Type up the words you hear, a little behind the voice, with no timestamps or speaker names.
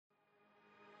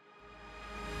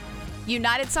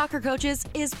United Soccer Coaches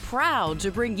is proud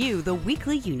to bring you the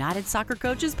weekly United Soccer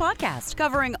Coaches podcast,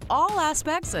 covering all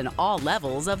aspects and all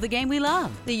levels of the game we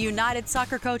love. The United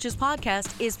Soccer Coaches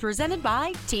podcast is presented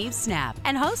by Team Snap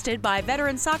and hosted by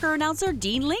veteran soccer announcer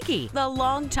Dean Linke, the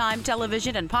longtime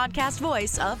television and podcast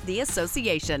voice of the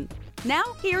association. Now,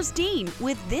 here's Dean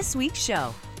with this week's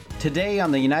show. Today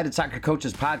on the United Soccer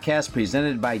Coaches podcast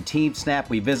presented by Team Snap,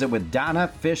 we visit with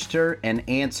Donna Fichter and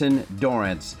Anson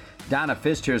Dorrance. Donna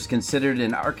Fichter is considered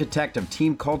an architect of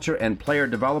team culture and player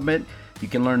development. You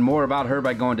can learn more about her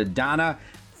by going to Donna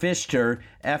Fichter,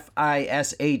 FISHTER.com.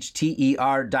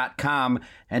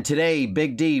 And today,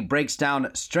 Big D breaks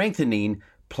down strengthening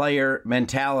player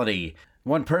mentality.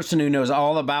 One person who knows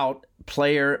all about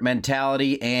player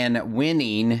mentality and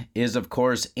winning is, of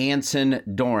course, Anson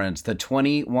Dorrance, the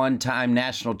 21-time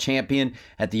national champion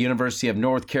at the University of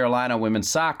North Carolina women's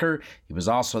soccer. He was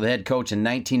also the head coach in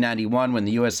 1991 when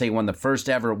the USA won the first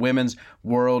ever women's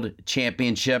world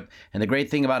championship. And the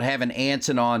great thing about having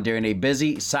Anson on during a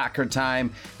busy soccer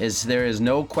time is there is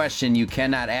no question you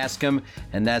cannot ask him,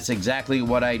 and that's exactly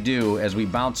what I do as we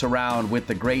bounce around with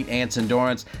the great Anson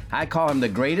Dorrance. I call him the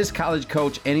greatest college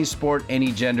coach, any sport,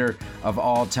 any gender, of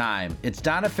all time. It's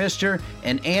Donna Fichter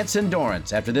and Anson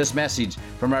Dorrance after this message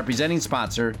from our presenting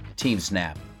sponsor, Team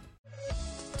Snap.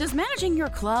 Does managing your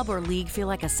club or league feel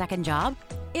like a second job?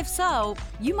 If so,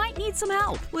 you might need some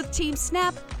help. With Team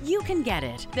Snap, you can get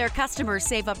it. Their customers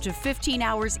save up to 15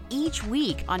 hours each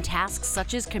week on tasks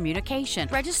such as communication,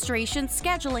 registration,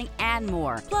 scheduling, and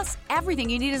more. Plus, everything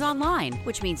you need is online,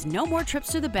 which means no more trips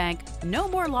to the bank, no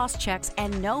more lost checks,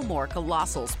 and no more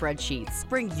colossal spreadsheets.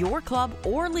 Bring your club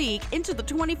or league into the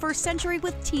 21st century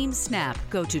with Team Snap.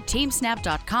 Go to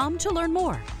teamsnap.com to learn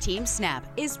more. Team Snap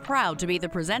is proud to be the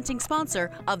presenting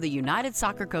sponsor of the United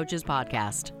Soccer Coaches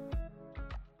podcast.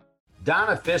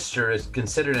 Donna Fichter is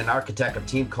considered an architect of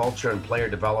team culture and player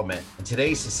development. In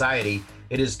today's society,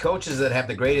 it is coaches that have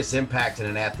the greatest impact in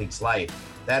an athlete's life.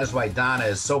 That is why Donna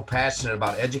is so passionate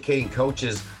about educating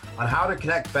coaches on how to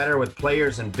connect better with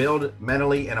players and build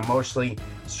mentally and emotionally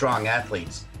strong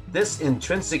athletes. This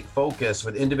intrinsic focus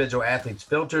with individual athletes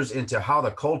filters into how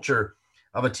the culture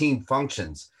of a team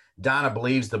functions. Donna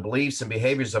believes the beliefs and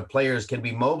behaviors of players can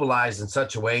be mobilized in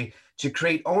such a way to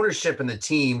create ownership in the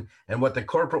team and what the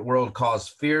corporate world calls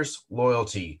fierce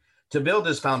loyalty. To build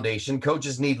this foundation,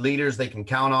 coaches need leaders they can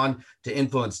count on to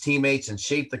influence teammates and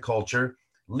shape the culture.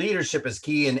 Leadership is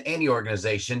key in any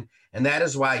organization, and that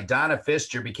is why Donna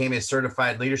Fichter became a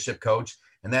certified leadership coach,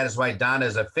 and that is why Donna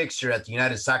is a fixture at the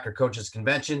United Soccer Coaches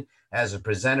Convention as a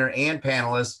presenter and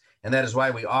panelist, and that is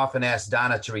why we often ask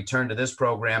Donna to return to this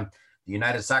program, the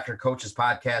United Soccer Coaches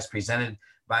podcast presented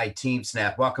by Team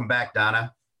Snap. Welcome back,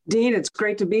 Donna. Dean, it's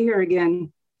great to be here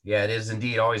again. Yeah, it is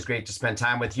indeed always great to spend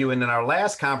time with you. And in our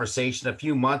last conversation a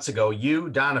few months ago, you,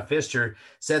 Donna Fichter,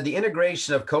 said the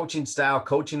integration of coaching style,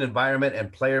 coaching environment,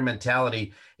 and player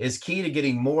mentality is key to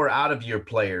getting more out of your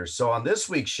players. So on this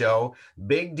week's show,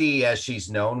 Big D, as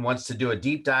she's known, wants to do a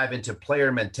deep dive into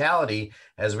player mentality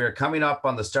as we're coming up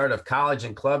on the start of college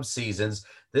and club seasons.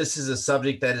 This is a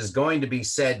subject that is going to be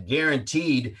said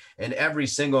guaranteed in every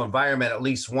single environment at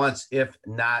least once, if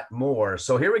not more.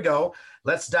 So here we go.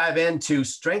 Let's dive into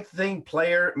strengthening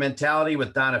player mentality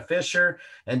with Donna Fichter.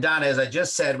 And Donna, as I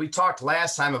just said, we talked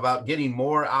last time about getting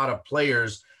more out of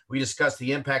players. We discussed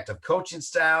the impact of coaching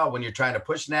style when you're trying to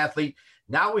push an athlete.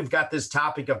 Now we've got this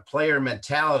topic of player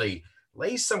mentality.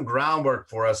 Lay some groundwork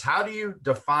for us. How do you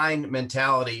define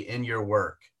mentality in your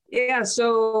work? Yeah,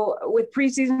 so with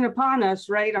preseason upon us,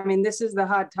 right? I mean, this is the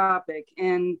hot topic.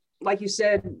 And like you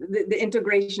said, the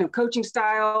integration of coaching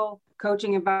style,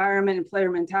 coaching environment, and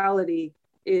player mentality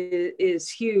is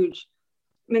huge.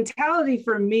 Mentality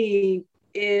for me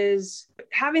is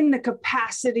having the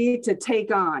capacity to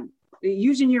take on,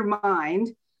 using your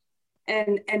mind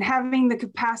and having the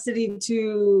capacity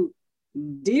to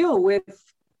deal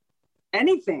with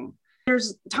anything.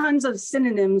 There's tons of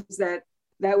synonyms that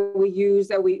we use,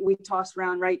 that we toss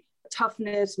around, right?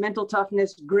 Toughness, mental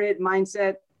toughness, grit,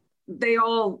 mindset, they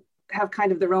all have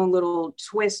kind of their own little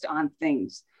twist on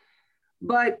things.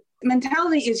 But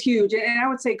mentality is huge. And I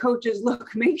would say coaches,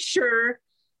 look, make sure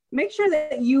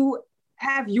that you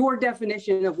have your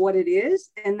definition of what it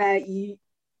is and that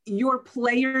your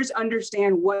players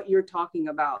understand what you're talking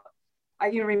about. I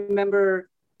can remember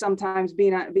sometimes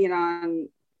being on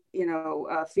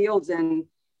fields and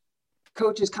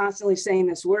coach is constantly saying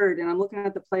this word, and I'm looking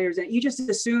at the players and you just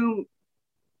assume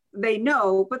they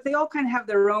know, but they all kind of have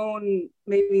their own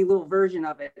maybe little version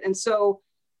of it. And so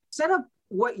set up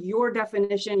what your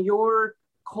definition, your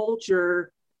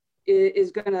culture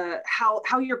is going to,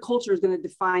 how your culture is going to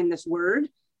define this word.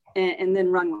 and then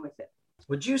run with it.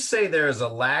 Would you say there is a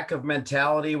lack of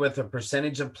mentality with a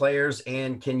percentage of players,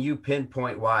 and can you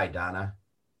pinpoint why, Donna?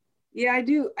 Yeah, I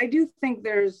do think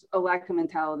there's a lack of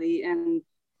mentality, and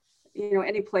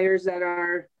any players that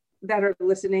are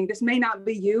listening, this may not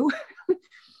be you,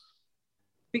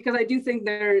 because I do think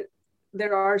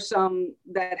there are some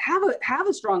that have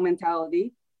a strong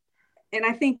mentality, and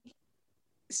I think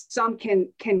some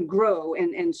can grow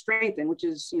and strengthen, which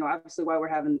is obviously why we're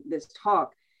having this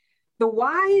talk. The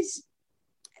whys,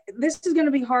 this is going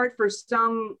to be hard for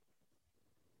some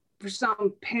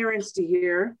parents to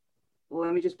hear. Well,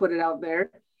 let me just put it out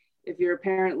there. If you're a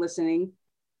parent listening,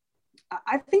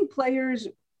 I think players,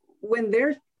 when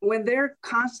they're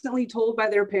constantly told by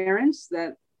their parents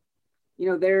that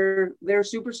they're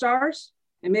superstars,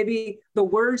 and maybe the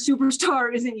word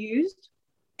superstar isn't used.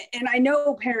 And I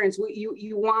know parents,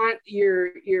 you want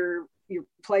your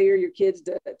player, your kids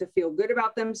to feel good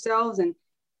about themselves,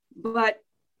 but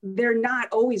they're not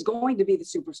always going to be the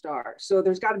superstar. So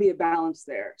there's got to be a balance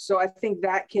there. So I think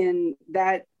that can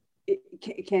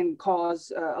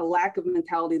cause a lack of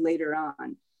mentality later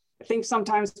on. I think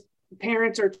sometimes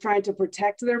parents are trying to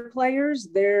protect their players.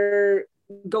 They're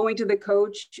going to the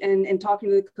coach and talking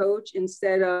to the coach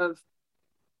instead of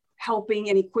helping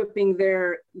and equipping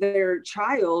their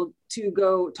child to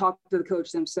go talk to the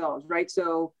coach themselves, right?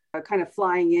 So kind of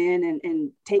flying in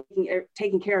and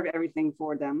taking care of everything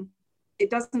for them. It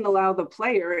doesn't allow the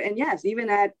player, and yes, even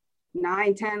at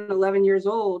 9, 10, 11 years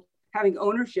old, having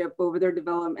ownership over their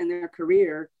development and their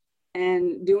career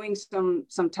and doing some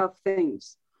tough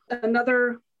things.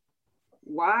 Another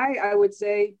why, I would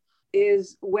say,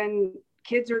 is when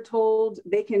kids are told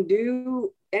they can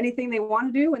do anything they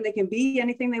want to do and they can be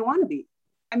anything they want to be.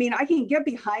 I mean, I can get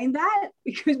behind that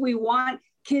because we want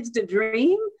kids to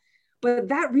dream, but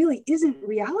that really isn't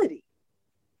reality.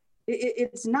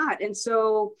 It's not. And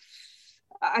so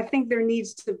I think there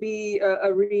needs to be a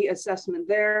reassessment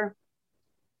there.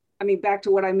 I mean, back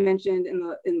to what I mentioned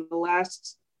in the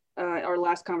last our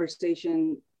last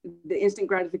conversation, the instant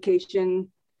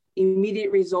gratification,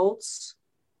 immediate results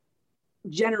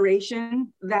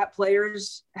generation that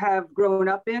players have grown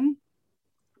up in,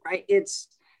 right? It's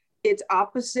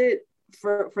opposite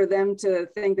for them to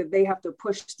think that they have to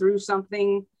push through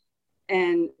something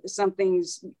and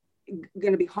something's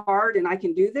going to be hard and I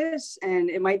can do this and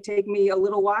it might take me a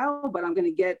little while, but I'm going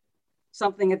to get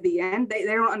something at the end. They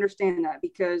don't understand that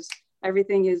because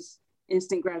everything is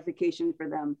instant gratification for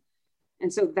them.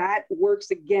 And so that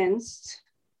works against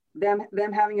them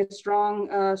having a strong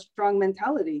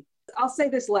mentality. I'll say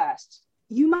this last.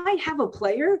 You might have a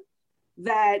player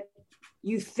that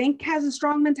you think has a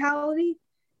strong mentality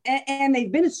and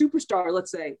they've been a superstar,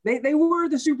 let's say. They were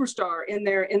the superstar in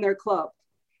their club,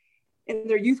 in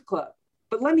their youth club.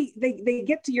 But they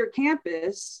get to your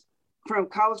campus from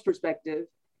college perspective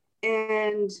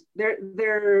and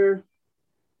there's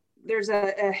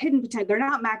a hidden potential. They're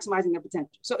not maximizing their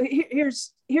potential. So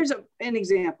here's an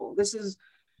example. This is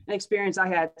an experience I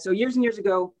had. So years and years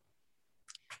ago,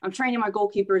 I'm training my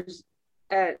goalkeepers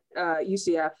at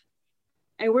UCF,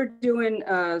 and we're doing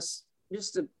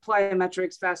just the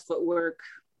plyometrics, fast footwork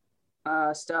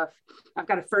stuff. I've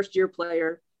got a first-year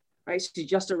player, right? She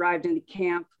just arrived into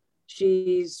camp.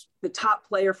 She's the top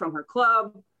player from her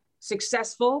club,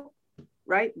 successful,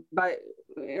 right? By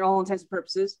all intents and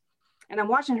purposes. And I'm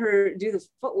watching her do this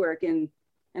footwork, and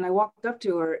I walked up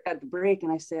to her at the break,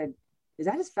 and I said, "Is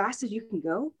that as fast as you can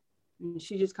go?" And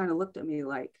she just kind of looked at me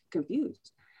like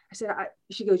confused. I said,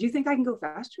 she goes, "You think I can go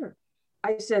faster?"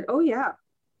 I said, "Oh, yeah.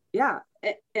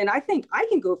 And I think I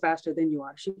can go faster than you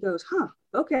are." She goes, "Huh,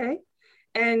 okay."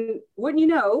 And wouldn't you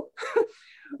know,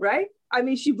 right? I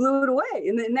mean, she blew it away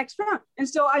in the next round. And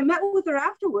so I met with her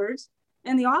afterwards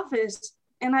in the office,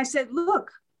 and I said,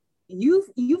 "Look,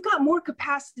 you've got more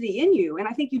capacity in you. And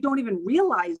I think you don't even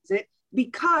realize it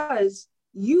because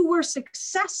you were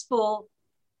successful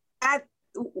at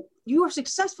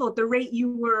the rate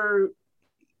you were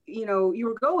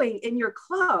going in your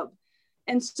club.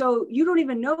 And so you don't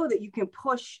even know that you can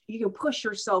push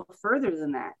yourself further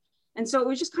than that." And so it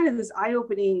was just kind of this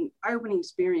eye-opening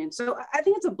experience. So I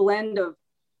think it's a blend of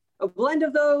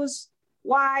those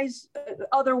whys,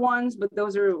 other ones, but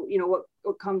those are,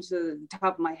 what comes to the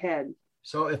top of my head.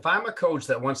 So if I'm a coach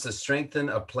that wants to strengthen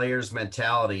a player's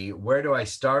mentality, where do I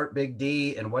start, Big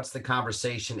D? And what's the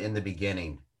conversation in the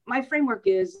beginning? My framework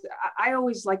is I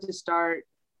always like to start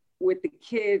with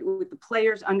the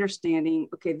players understanding,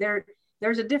 okay,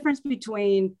 there's a difference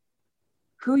between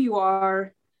who you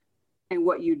are and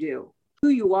what you do. Who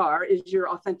you are is your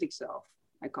authentic self,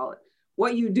 I call it.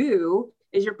 What you do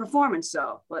is your performance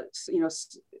self. But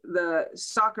the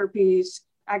soccer piece,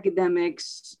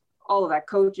 academics, all of that,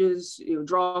 coaches,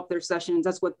 draw up their sessions.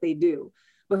 That's what they do.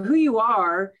 But who you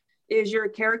are is your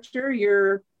character,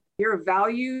 your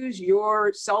values,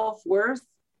 your self-worth,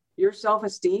 your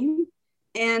self-esteem.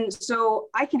 And so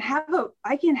I can have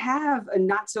a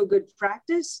not so good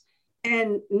practice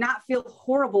and not feel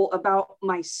horrible about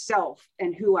myself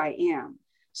and who I am.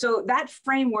 So that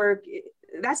framework,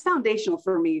 that's foundational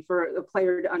for me, for a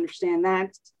player to understand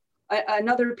that.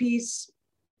 Another piece,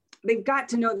 they've got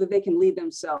to know that they can lead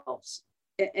themselves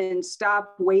and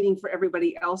stop waiting for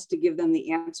everybody else to give them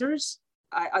the answers.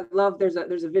 I love, there's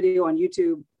a video on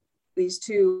YouTube, these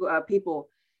two people,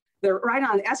 they're right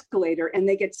on an escalator and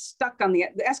they get stuck on the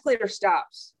escalator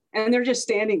stops and they're just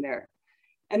standing there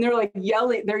and they're like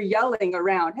yelling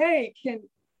around, hey,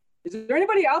 is there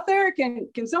anybody out there? Can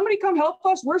somebody come help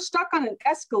us? We're stuck on an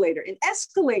escalator. And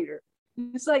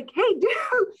it's like, hey,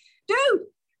 dude,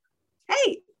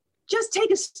 hey, just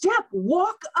take a step,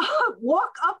 walk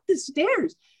up the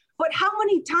stairs. But how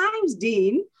many times,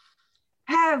 Dean,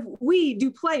 have we,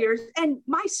 players, and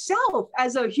myself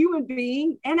as a human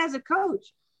being and as a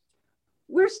coach,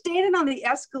 we're standing on the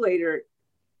escalator,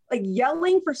 like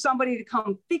yelling for somebody to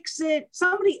come fix it.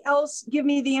 Somebody else give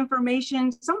me the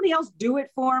information. Somebody else do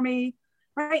it for me,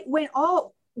 right? When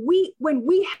we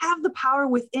have the power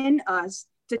within us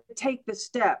to take the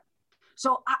step.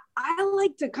 So I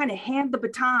like to kind of hand the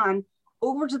baton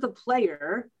over to the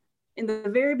player in the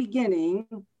very beginning,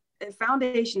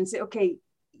 foundation, and say, okay,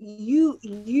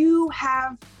 you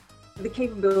have the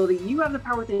capability, you have the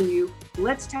power within you.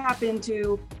 Let's tap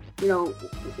into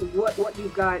what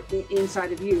you've got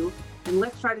inside of you, and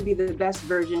let's try to be the best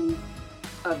version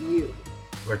of you.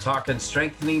 We're talking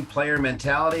strengthening player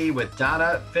mentality with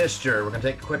Donna Pfister. We're going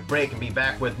to take a quick break and be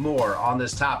back with more on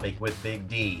this topic with Big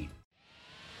D.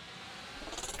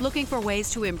 Looking for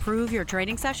ways to improve your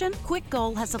training session? Quick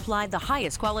Goal has supplied the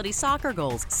highest quality soccer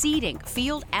goals, seating,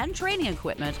 field, and training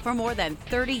equipment for more than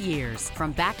 30 years.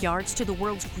 From backyards to the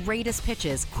world's greatest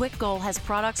pitches, Quick Goal has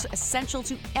products essential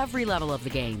to every level of the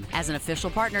game. As an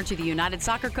official partner to the United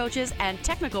Soccer Coaches and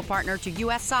technical partner to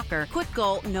U.S. Soccer, Quick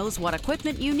Goal knows what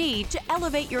equipment you need to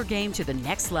elevate your game to the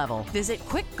next level. Visit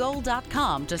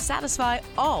quickgoal.com to satisfy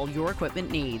all your equipment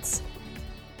needs.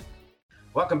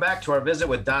 Welcome back to our visit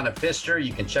with Donna Pfister.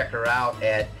 You can check her out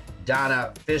at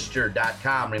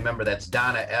donnapfister.com. Remember, that's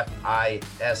Donna,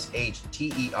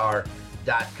 Fishter.com,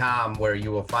 where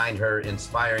you will find her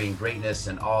inspiring greatness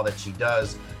and all that she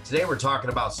does. Today, we're talking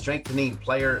about strengthening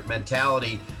player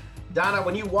mentality. Donna,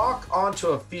 when you walk onto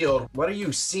a field, what are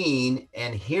you seeing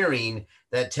and hearing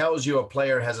that tells you a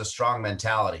player has a strong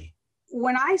mentality?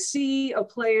 When I see a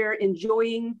player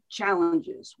enjoying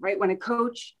challenges, right? When a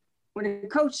coach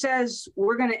says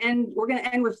we're going to end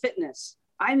with fitness,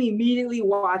 I'm immediately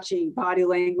watching body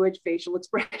language, facial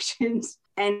expressions.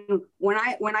 And when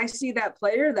I see that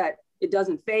player that it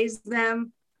doesn't faze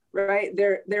them, right?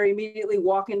 They're immediately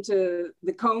walking to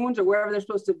the cones or wherever they're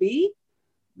supposed to be.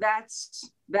 That's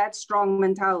strong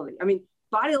mentality. I mean,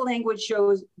 body language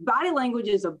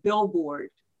is a billboard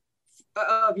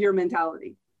of your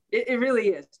mentality. It really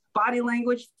is. Body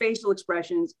language, facial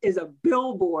expressions is a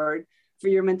billboard for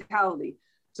your mentality.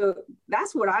 So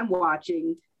that's what I'm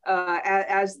watching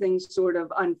as things sort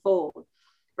of unfold,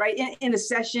 right? In a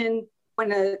session,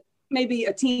 when maybe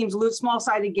a team's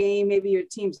small-sided game, maybe your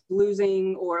team's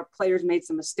losing or a player's made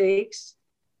some mistakes.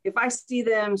 If I see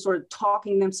them sort of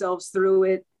talking themselves through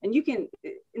it, and you can,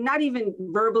 not even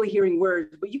verbally hearing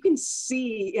words, but you can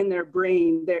see in their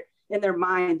brain, in their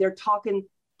mind, they're talking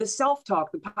the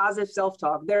self-talk, the positive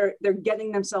self-talk. They're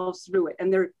getting themselves through it,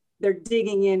 and they're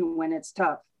digging in when it's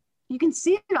tough. You can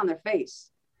see it on their face.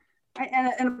 Right?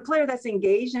 And a player that's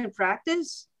engaged in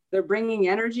practice, they're bringing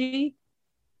energy,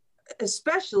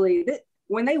 especially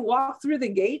when they walk through the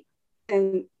gate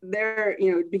and they're,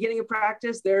 beginning of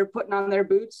practice, they're putting on their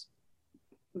boots,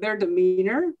 their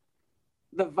demeanor,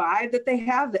 the vibe that they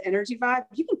have, the energy vibe,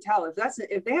 you can tell if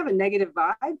they have a negative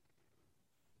vibe,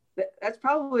 it's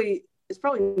probably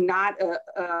not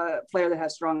a player that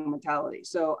has strong mentality.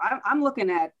 So I'm looking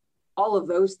at all of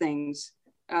those things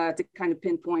to kind of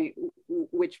pinpoint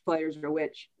which players are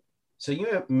which. So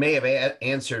you may have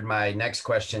answered my next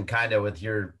question kind of with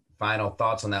your final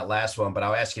thoughts on that last one, but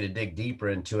I'll ask you to dig deeper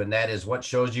into it, and that is, what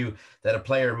shows you that a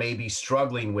player may be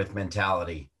struggling with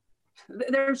mentality?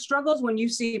 There are struggles when you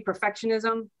see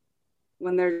perfectionism,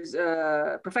 when there's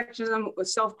perfectionism with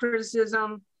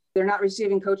self-criticism, they're not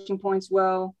receiving coaching points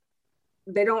well,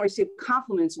 they don't receive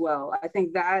compliments well. I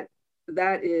think that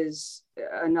is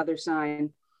another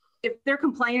sign. If they're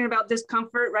complaining about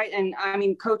discomfort, right? And I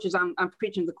mean, coaches, I'm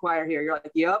preaching to the choir here. You're like,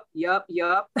 yup.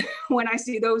 When I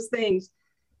see those things,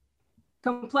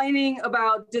 complaining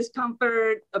about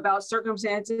discomfort, about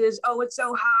circumstances. Oh, it's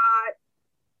so hot.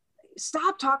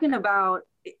 Stop talking about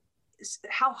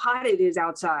how hot it is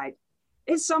outside.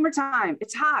 It's summertime.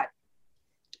 It's hot.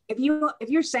 If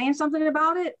you're saying something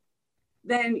about it,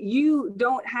 then you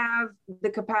don't have the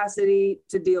capacity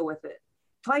to deal with it.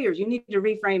 Players, you need to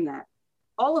reframe that.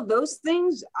 All of those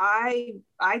things, I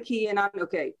key in on.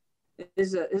 Okay,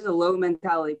 this is a low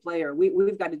mentality player.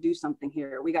 We've got to do something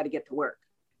here. We got to get to work.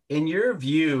 In your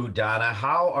view, Donna,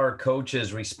 how are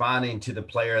coaches responding to the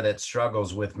player that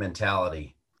struggles with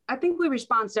mentality? I think we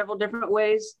respond several different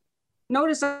ways.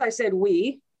 Notice I said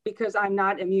we, because I'm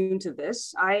not immune to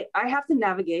this. I have to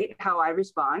navigate how I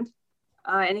respond,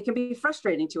 and it can be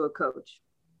frustrating to a coach.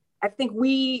 I think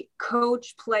we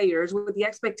coach players with the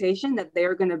expectation that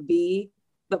they're going to be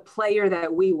the player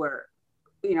that we were,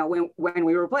 when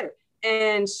we were a player.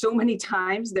 And so many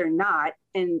times they're not,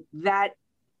 and that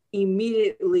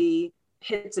immediately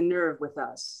hits a nerve with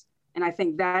us. And I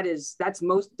think that's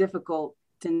most difficult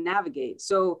to navigate.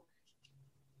 So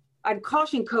I'd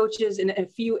caution coaches in a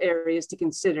few areas to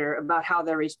consider about how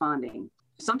they're responding.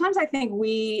 Sometimes I think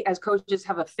we as coaches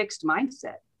have a fixed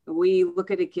mindset. We look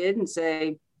at a kid and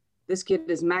say, this kid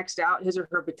has maxed out his or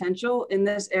her potential in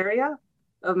this area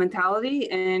of mentality,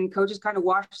 and coaches kind of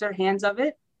wash their hands of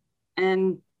it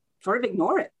and sort of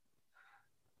ignore it.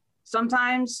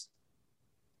 Sometimes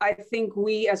I think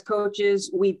we as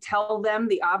coaches, we tell them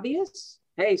the obvious.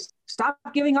 Hey, stop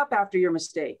giving up after your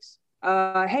mistakes.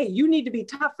 Hey, you need to be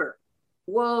tougher.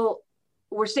 Well,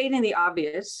 we're stating the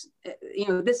obvious.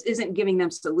 This isn't giving them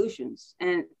solutions.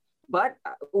 But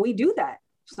we do that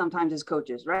sometimes as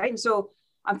coaches, right? And so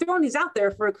I'm throwing these out there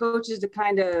for coaches to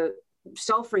kind of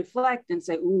self-reflect and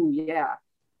say, ooh, yeah,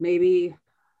 maybe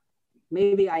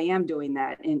I am doing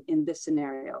that in this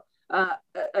scenario.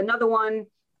 Another one,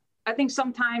 I think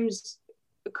sometimes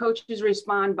coaches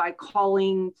respond by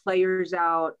calling players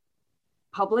out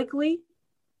publicly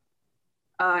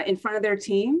in front of their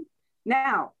team.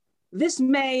 Now, this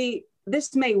may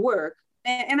work,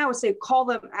 and I would say call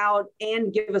them out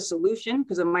and give a solution,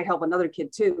 because it might help another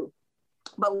kid too.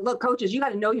 But look, coaches, you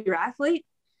got to know your athlete.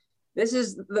 This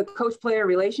is the coach-player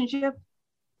relationship.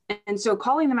 And so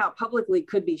calling them out publicly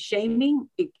could be shaming.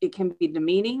 It can be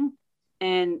demeaning.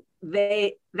 And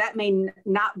that may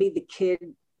not be the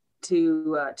kid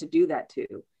to do that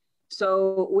to.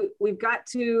 So we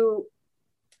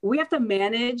have to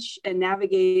manage and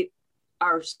navigate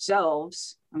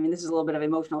ourselves. I mean, this is a little bit of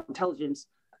emotional intelligence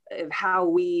of how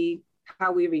we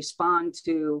respond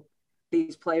to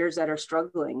these players that are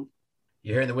struggling.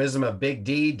 You're hearing the wisdom of Big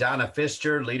D, Donna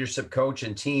Pfister, leadership coach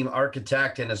and team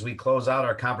architect. And as we close out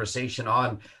our conversation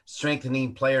on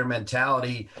strengthening player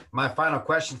mentality, my final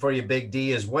question for you, Big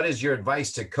D, is what is your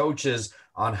advice to coaches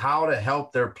on how to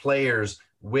help their players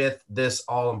with this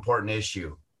all-important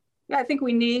issue? Yeah, I think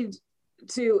we need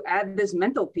to add this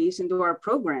mental piece into our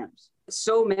programs.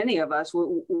 So many of us,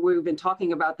 we've been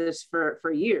talking about this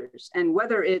for years. And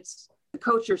whether it's the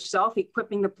coach yourself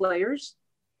equipping the players,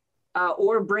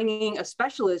 or bringing a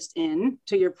specialist in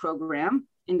to your program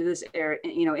into this area,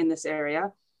 in this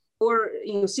area, or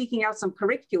seeking out some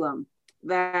curriculum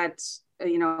that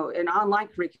an online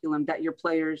curriculum that your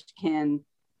players can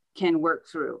work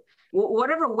through.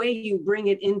 Whatever way you bring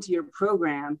it into your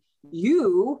program,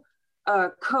 you,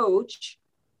 coach,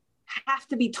 have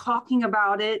to be talking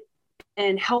about it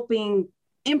and helping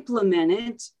implement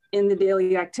it in the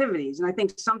daily activities. And I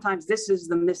think sometimes this is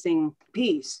the missing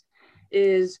piece.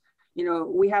 Is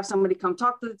we have somebody come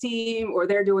talk to the team, or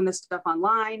they're doing this stuff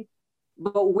online,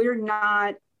 but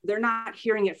they're not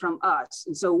hearing it from us.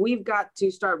 And so we've got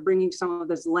to start bringing some of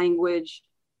this language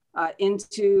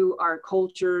into our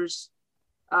cultures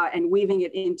and weaving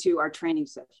it into our training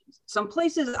sessions. Some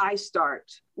places I start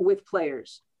with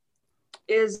players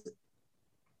is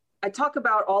I talk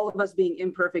about all of us being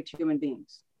imperfect human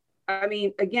beings. I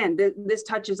mean, again, this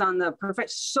touches on the perfect.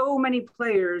 So many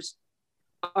players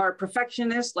are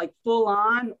perfectionists, like full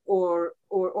on, or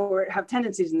have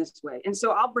tendencies in this way. And so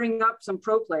I'll bring up some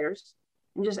pro players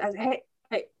and just ask, hey,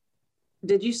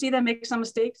 did you see them make some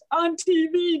mistakes on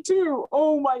TV too?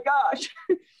 Oh my gosh.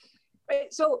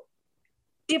 Right? So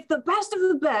if the best of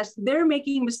the best, they're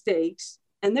making mistakes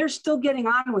and they're still getting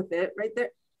on with it, right?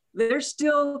 They're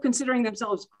still considering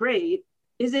themselves great.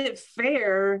 Is it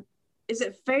fair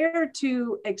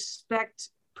to expect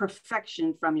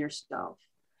perfection from yourself?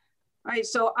 Right.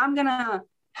 So I'm going to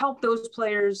help those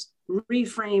players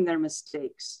reframe their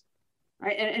mistakes.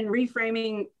 Right. And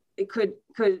reframing, it could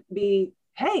be,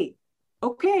 hey,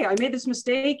 okay, I made this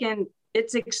mistake and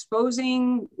it's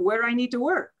exposing where I need to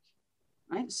work.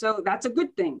 Right. So that's a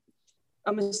good thing.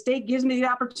 A mistake gives me the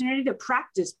opportunity to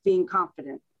practice being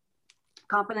confident.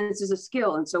 Confidence is a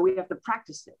skill, and so we have to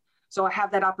practice it. So I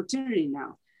have that opportunity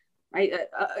now, right?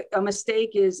 A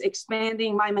mistake is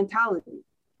expanding my mentality,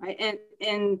 right?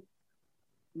 And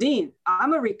Dean,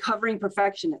 I'm a recovering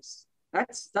perfectionist.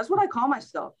 That's what I call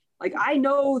myself. Like, I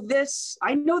know this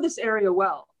area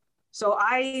well. So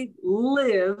I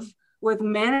live with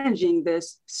managing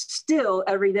this still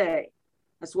every day.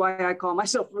 That's why I call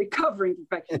myself recovering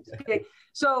perfectionist. Okay.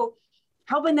 So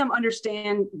helping them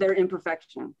understand their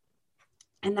imperfection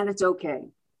and that it's okay.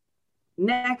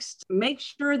 Next, make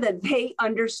sure that they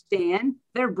understand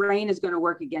their brain is going to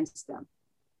work against them.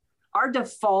 Our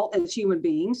default as human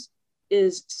beings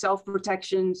is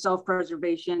self-protection,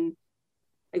 self-preservation.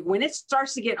 Like, when it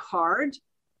starts to get hard,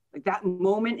 like that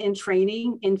moment in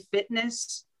training, in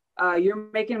fitness, you're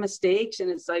making mistakes and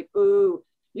it's like, ooh,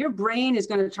 your brain is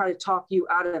going to try to talk you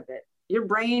out of it. Your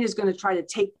brain is going to try to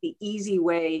take the easy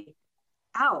way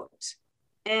out.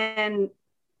 And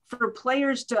for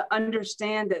players to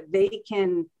understand that they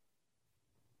can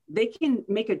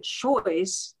make a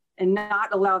choice and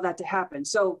not allow that to happen.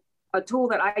 So a tool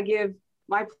that I give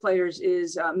my players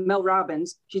is Mel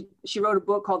Robbins. She wrote a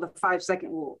book called The 5-Second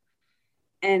Rule.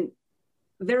 And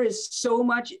there is so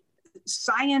much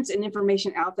science and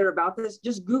information out there about this.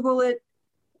 Just Google it,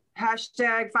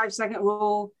 hashtag 5-second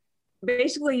rule.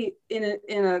 Basically, in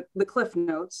the Cliff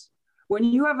Notes, when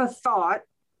you have a thought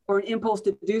or an impulse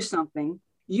to do something,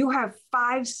 you have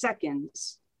 5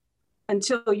 seconds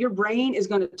until your brain is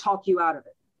going to talk you out of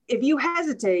it. If you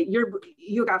hesitate,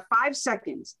 you got 5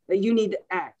 seconds that you need to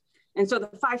act. And so the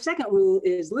 5-second rule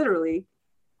is literally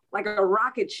like a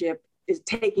rocket ship is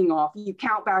taking off. You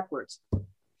count backwards.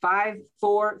 5,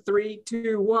 4, 3,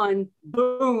 2, 1,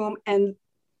 boom. And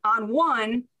on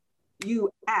 1, you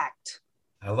act.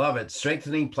 I love it.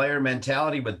 Strengthening player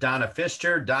mentality with Donna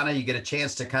Pfister. Donna, you get a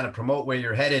chance to kind of promote where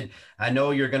you're headed. I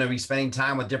know you're going to be spending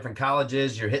time with different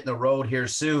colleges. You're hitting the road here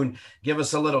soon. Give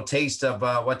us a little taste of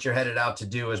what you're headed out to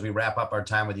do as we wrap up our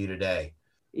time with you today.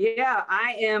 Yeah,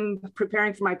 I am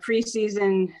preparing for my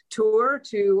preseason tour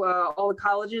to all the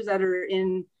colleges that are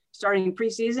starting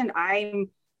preseason.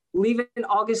 I'm leaving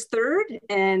August 3rd,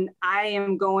 and I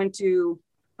am going to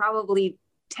probably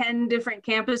 10 different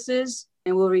campuses,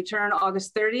 and we'll return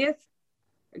August 30th.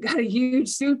 I got a huge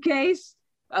suitcase,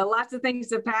 lots of things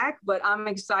to pack, but I'm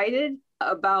excited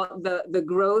about the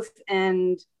growth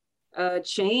and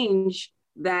change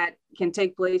that can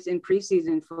take place in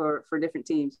preseason for different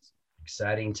teams.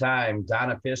 Exciting time.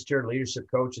 Donna Pfister, leadership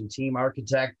coach and team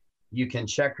architect. You can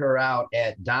check her out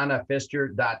at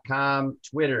donnapfister.com,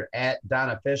 Twitter at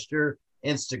Donna Pfister,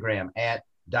 Instagram at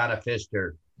Donna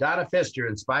Pfister. Donna Pfister,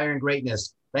 inspiring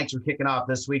greatness. Thanks for kicking off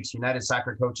this week's United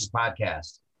Soccer Coaches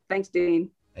podcast. Thanks, Dean.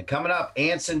 And coming up,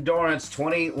 Anson Dorrance,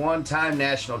 21-time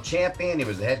national champion. He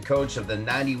was the head coach of the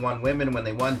 91 women when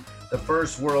they won the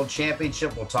first world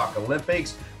championship. We'll talk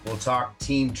Olympics. We'll talk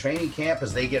team training camp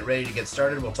as they get ready to get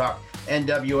started. We'll talk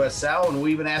NWSL, and we'll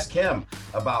even ask him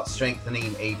about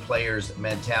strengthening a player's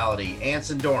mentality.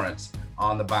 Anson Dorrance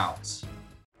on The Bounce.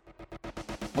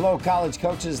 Hello, college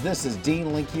coaches. This is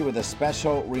Dean Linke with a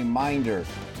special reminder.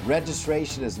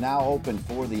 Registration is now open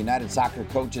for the United Soccer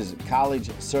Coaches College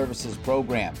Services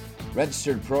Program.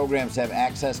 Registered programs have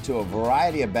access to a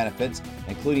variety of benefits,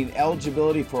 including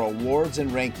eligibility for awards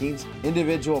and rankings,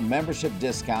 individual membership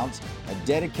discounts, a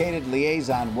dedicated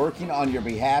liaison working on your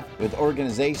behalf with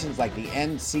organizations like the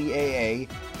NCAA,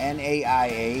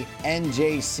 NAIA,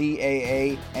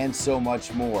 NJCAA, and so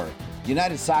much more.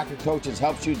 United Soccer Coaches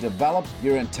helps you develop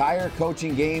your entire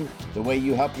coaching game the way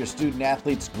you help your student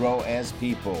athletes grow as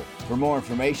people. For more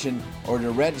information or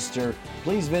to register,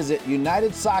 please visit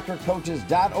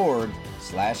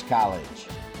unitedsoccercoaches.org/college.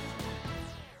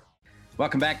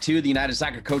 Welcome back to the United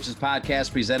Soccer Coaches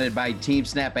podcast presented by Team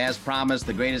Snap. As promised,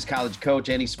 the greatest college coach,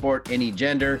 any sport, any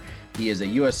gender. He is a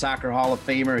U.S. Soccer Hall of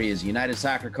Famer. He is United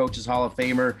Soccer Coaches Hall of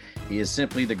Famer. He is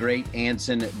simply the great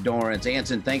Anson Dorrance.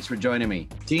 Anson, thanks for joining me.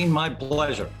 Dean, my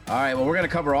pleasure. All right, well, we're going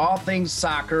to cover all things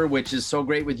soccer, which is so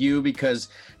great with you because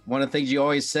one of the things you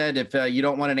always said, if you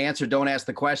don't want an answer, don't ask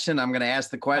the question. I'm going to ask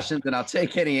the questions and I'll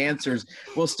take any answers.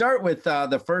 We'll start with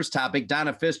the first topic.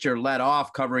 Donna Pfister led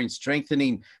off covering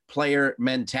strengthening player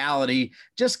mentality.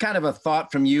 Just kind of a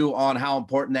thought from you on how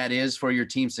important that is for your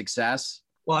team's success.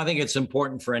 Well, I think it's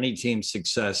important for any team's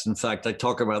success. In fact, I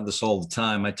talk about this all the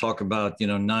time. I talk about,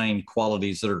 9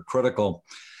 qualities that are critical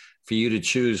for you to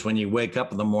choose when you wake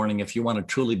up in the morning if you want to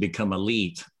truly become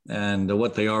elite. And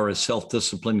what they are is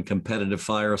self-discipline, competitive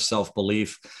fire,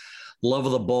 self-belief, love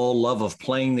of the ball, love of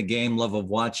playing the game, love of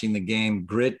watching the game,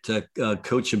 grit,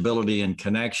 coachability, and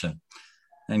connection.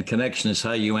 And connection is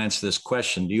how you answer this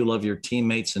question. Do you love your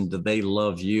teammates and do they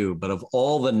love you? But of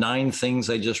all the 9 things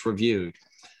I just reviewed,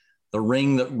 the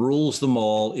ring that rules them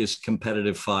all is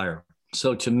competitive fire.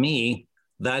 So to me,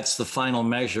 that's the final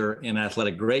measure in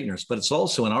athletic greatness. But it's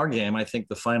also in our game, I think,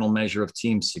 the final measure of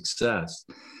team success.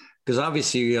 Because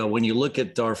obviously, when you look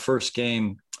at our first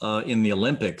game in the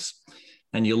Olympics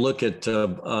and you look at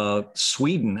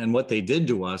Sweden and what they did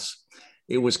to us,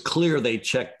 it was clear they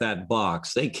checked that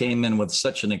box. They came in with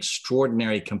such an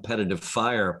extraordinary competitive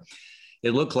fire.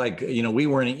 It looked like, we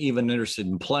weren't even interested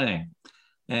in playing.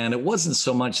 And it wasn't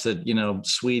so much that,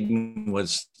 Sweden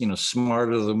was,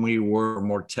 smarter than we were,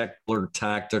 more technical or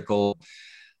tactical,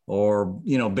 or,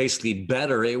 basically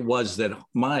better. It was that,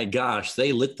 my gosh,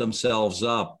 they lit themselves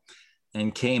up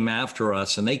and came after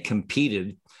us and they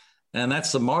competed. And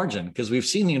that's the margin, because we've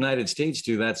seen the United States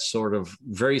do that sort of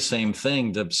very same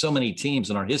thing to so many teams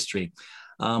in our history.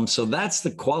 So that's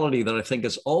the quality that I think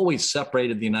has always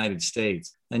separated the United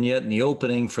States. And yet in the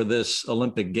opening for this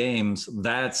Olympic Games,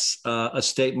 that's a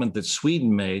statement that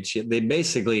Sweden made. They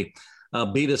basically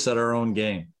beat us at our own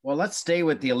game. Well, let's stay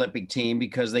with the Olympic team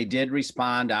because they did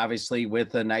respond, obviously,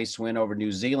 with a nice win over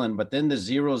New Zealand. But then the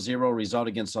 0-0 result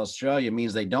against Australia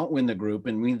means they don't win the group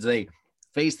and means they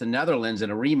face the Netherlands in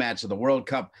a rematch of the World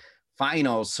Cup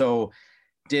final. So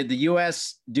did the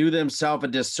U.S. do themselves a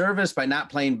disservice by not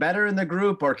playing better in the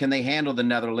group, or can they handle the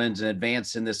Netherlands and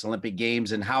advance in this Olympic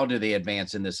Games? And how do they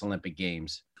advance in this Olympic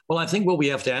Games? Well, I think what we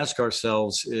have to ask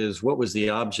ourselves is what was the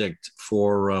object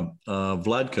for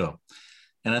Vlatko?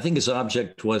 And I think his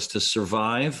object was to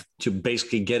survive, to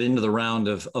basically get into the round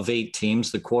of 8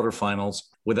 teams, the quarterfinals,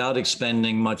 without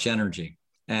expending much energy.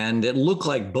 And it looked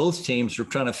like both teams were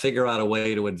trying to figure out a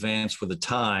way to advance with a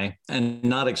tie and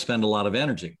not expend a lot of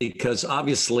energy, because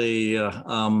obviously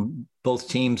both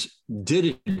teams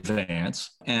did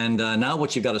advance. And now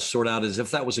what you've got to sort out is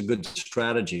if that was a good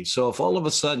strategy. So if all of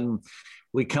a sudden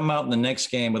we come out in the next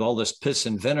game with all this piss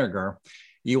and vinegar,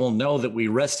 you will know that we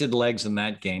rested legs in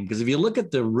that game. Because if you look at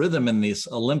the rhythm in this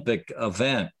Olympic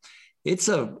event, it's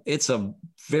a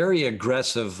very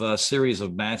aggressive series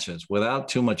of matches without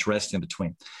too much rest in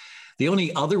between. The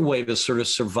only other way to sort of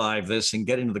survive this and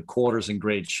get into the quarters in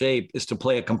great shape is to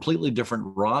play a completely different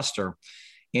roster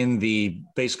in the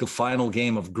basically final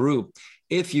game of group,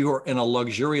 if you're in a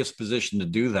luxurious position to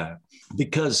do that.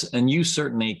 Because, and you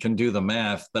certainly can do the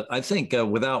math, but I think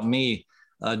without me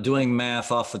doing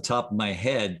math off the top of my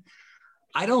head,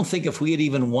 I don't think if we had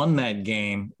even won that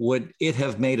game, would it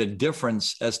have made a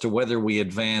difference as to whether we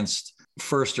advanced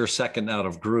first or second out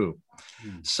of group.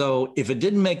 So if it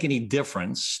didn't make any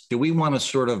difference, do we want to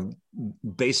sort of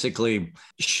basically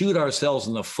shoot ourselves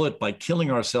in the foot by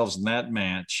killing ourselves in that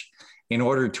match in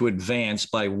order to advance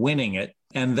by winning it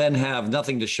and then have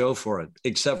nothing to show for it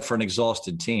except for an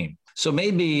exhausted team? So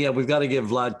maybe we've got to give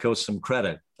Vlatko some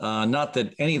credit. Not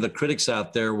that any of the critics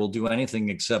out there will do anything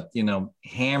except,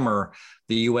 hammer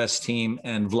the U.S. team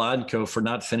and Vlatko for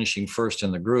not finishing first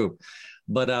in the group.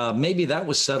 But maybe that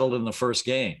was settled in the first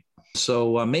game.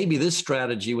 So maybe this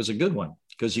strategy was a good one,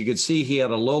 because you could see he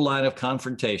had a low line of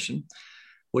confrontation,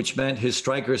 which meant his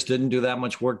strikers didn't do that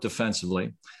much work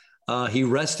defensively. He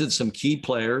rested some key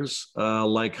players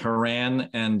like Horan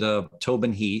and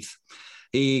Tobin Heath.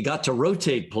 He got to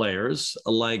rotate players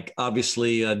like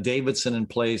obviously Davidson in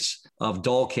place of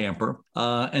Dahlkamper.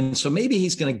 And so maybe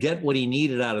he's going to get what he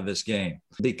needed out of this game,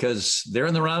 because they're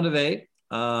in the round of 8.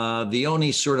 The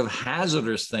only sort of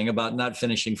hazardous thing about not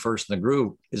finishing first in the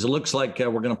group is it looks like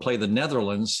we're going to play the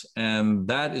Netherlands, and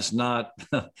that is not,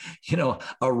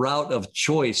 a route of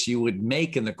choice you would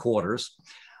make in the quarters.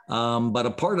 But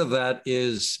a part of that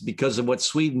is because of what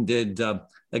Sweden did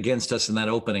against us in that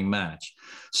opening match.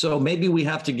 So maybe we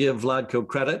have to give Vlatko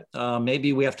credit.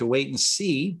 Maybe we have to wait and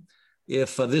see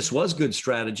if this was good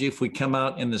strategy, if we come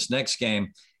out in this next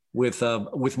game with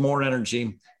more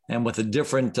energy and with a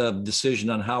different decision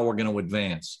on how we're going to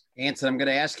advance. Anson, I'm going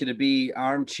to ask you to be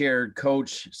armchair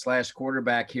coach /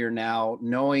 quarterback here now,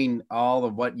 knowing all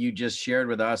of what you just shared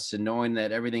with us and knowing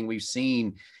that everything we've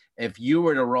seen. If you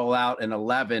were to roll out an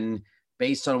 11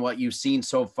 based on what you've seen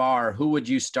so far, who would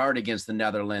you start against the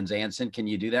Netherlands? Anson, can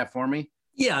you do that for me?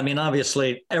 Yeah, I mean,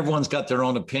 obviously, everyone's got their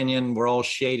own opinion. We're all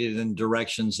shaded in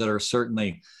directions that are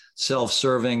certainly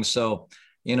self-serving. So,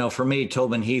 for me,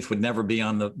 Tobin Heath would never be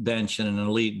on the bench in an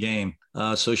elite game.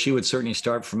 So she would certainly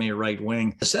start for me at right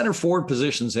wing. The center forward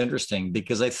position is interesting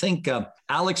because I think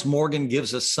Alex Morgan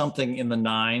gives us something in the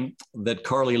 9 that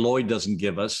Carly Lloyd doesn't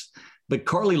give us. But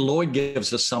Carly Lloyd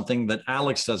gives us something that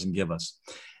Alex doesn't give us.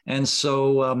 And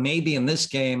so maybe in this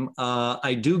game,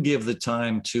 I do give the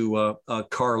time to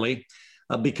Carly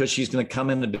because she's going to come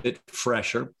in a bit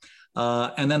fresher.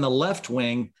 And then the left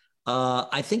wing,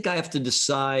 I think I have to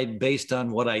decide based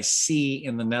on what I see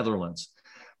in the Netherlands,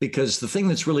 because the thing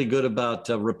that's really good about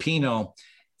Rapinoe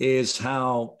is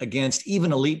how against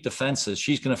even elite defenses,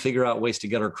 she's going to figure out ways to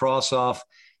get her cross off.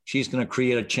 She's going to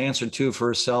create a chance or two for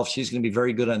herself. She's going to be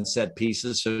very good on set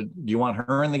pieces. So do you want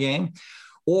her in the game?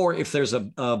 Or if there's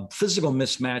a physical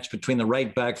mismatch between the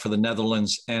right back for the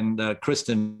Netherlands and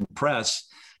Kristen Press,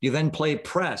 you then play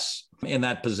Press in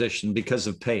that position because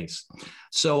of pace.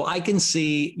 So I can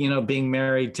see, being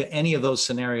married to any of those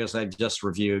scenarios I just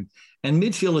reviewed. And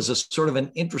midfield is a sort of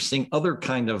an interesting other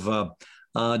kind of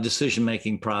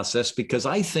decision-making process, because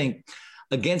I think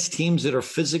against teams that are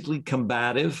physically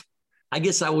combative, I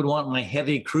guess I would want my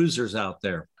heavy cruisers out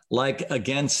there. Like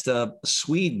against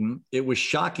Sweden, it was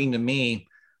shocking to me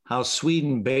how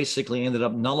Sweden basically ended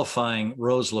up nullifying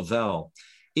Rose Lavelle,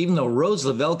 even though Rose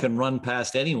Lavelle can run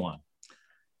past anyone,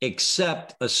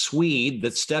 except a Swede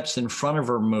that steps in front of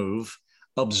her move,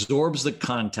 absorbs the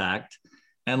contact,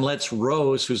 and lets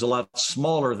Rose, who's a lot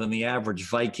smaller than the average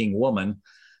Viking woman,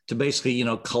 to basically,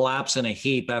 collapse in a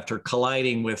heap after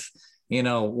colliding with,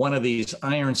 one of these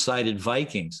iron-sided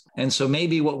Vikings. And so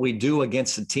maybe what we do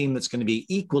against a team that's going to be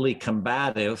equally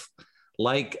combative,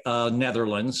 like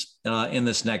Netherlands in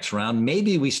this next round,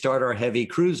 maybe we start our heavy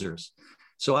cruisers.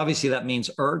 So obviously that means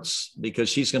Ertz, because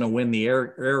she's going to win the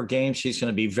air game. She's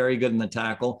going to be very good in the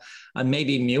tackle. And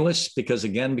maybe Mewis, because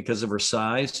of her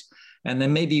size. And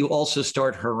then maybe you also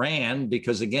start Haran,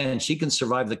 because again, she can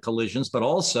survive the collisions, but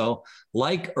also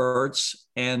like Ertz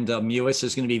and Mewis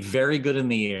is going to be very good in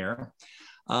the air.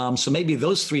 So maybe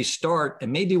those three start,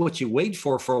 and maybe what you wait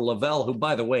for Lavelle, who,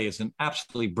 by the way, is an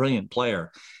absolutely brilliant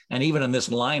player. And even in this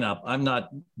lineup, I'm not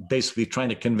basically trying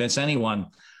to convince anyone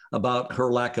about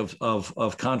her lack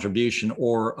of contribution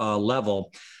or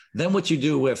level. Then what you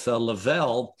do with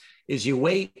Lavelle is you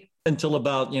wait until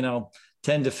about,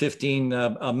 10 to 15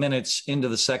 minutes into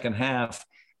the second half,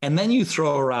 and then you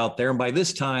throw her out there. And by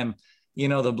this time, the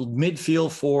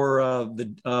midfield for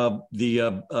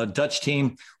the Dutch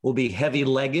team will be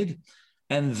heavy-legged.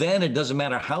 And then it doesn't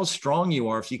matter how strong you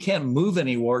are. If you can't move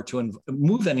anymore to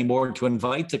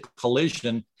invite the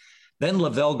collision, then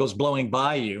Lavelle goes blowing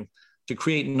by you to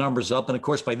create numbers up. And of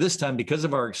course, by this time, because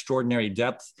of our extraordinary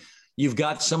depth, you've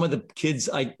got some of the kids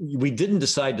we didn't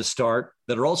decide to start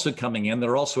that are also coming in.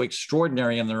 They're also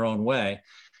extraordinary in their own way.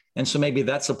 And so maybe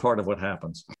that's a part of what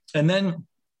happens. And then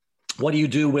what do you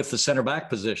do with the center back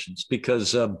positions?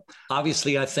 Because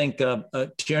obviously, I think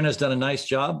Tierna's done a nice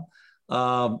job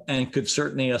and could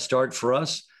certainly start for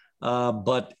us.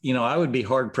 But, I would be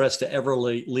hard pressed to ever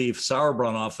leave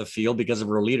Sauerbrunn off the field because of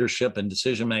her leadership and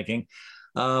decision-making.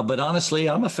 But honestly,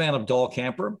 I'm a fan of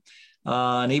Dahlkamper.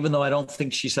 And even though I don't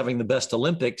think she's having the best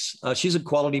Olympics, she's a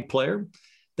quality player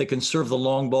that can serve the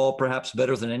long ball perhaps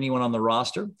better than anyone on the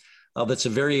roster. That's a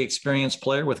very experienced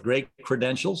player with great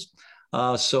credentials.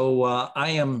 So I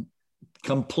am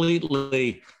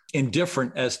completely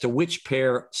indifferent as to which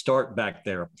pair start back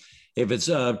there. If it's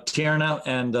Tierna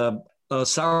and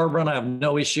Sauerbrunn, I have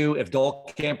no issue. If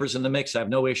Dahlkamper's in the mix, I have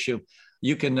no issue.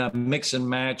 You can mix and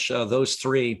match those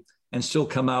three and still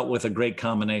come out with a great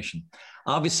combination.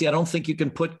 Obviously, I don't think you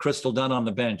can put Crystal Dunn on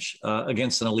the bench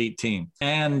against an elite team.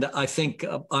 And I think,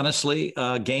 honestly,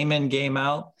 game in, game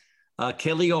out,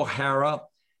 Kelly O'Hara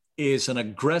is an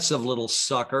aggressive little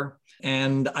sucker.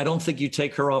 And I don't think you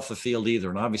take her off the field either.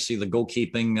 And obviously, the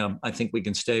goalkeeping, I think we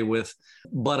can stay with.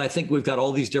 But I think we've got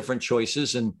all these different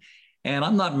choices. And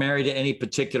I'm not married to any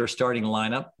particular starting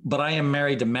lineup, but I am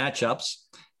married to matchups.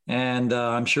 And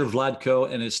I'm sure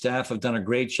Vlatko and his staff have done a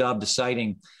great job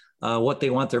deciding what they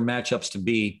want their matchups to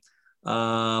be.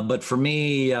 But for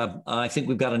me, I think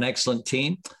we've got an excellent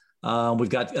team. We've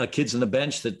got kids on the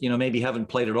bench that, maybe haven't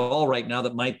played at all right now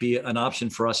that might be an option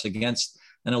for us against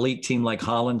an elite team like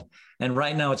Holland. And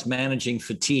right now it's managing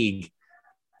fatigue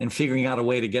and figuring out a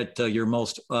way to get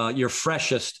your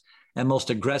freshest and most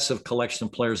aggressive collection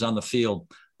of players on the field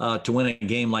to win a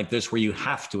game like this where you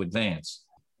have to advance.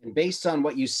 And based on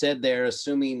what you said there,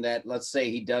 assuming that, let's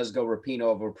say he does go Rapinoe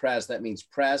over Press, that means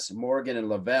Press, Morgan, and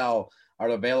Lavelle are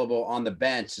available on the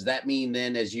bench. Does that mean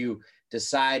then, as you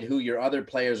decide who your other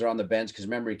players are on the bench, because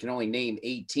remember, you can only name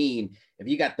 18, if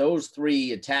you got those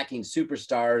three attacking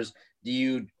superstars, do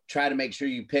you try to make sure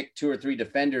you pick 2 or 3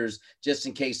 defenders just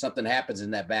in case something happens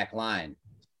in that back line?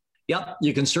 Yep,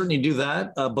 you can certainly do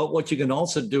that. But what you can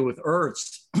also do with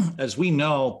Ertz, as we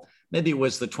know, maybe it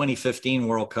was the 2015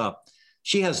 World Cup,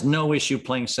 she has no issue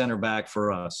playing center back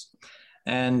for us.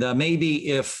 And maybe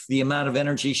if the amount of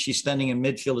energy she's spending in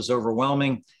midfield is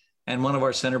overwhelming and one of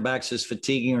our center backs is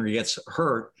fatiguing or gets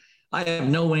hurt, I have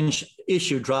no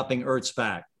issue dropping Ertz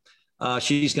back.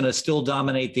 She's going to still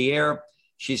dominate the air.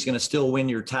 She's going to still win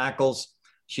your tackles.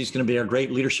 She's going to be a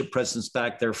great leadership presence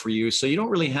back there for you. So you don't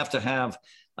really have to have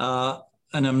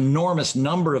an enormous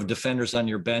number of defenders on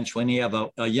your bench when you have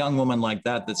a young woman like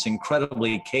that that's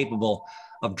incredibly capable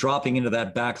of dropping into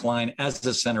that back line as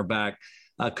a center back,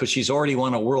 because she's already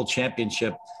won a world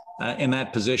championship in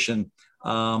that position.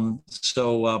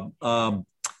 So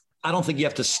I don't think you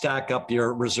have to stack up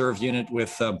your reserve unit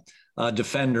with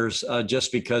defenders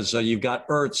just because you've got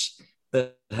Ertz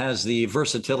that has the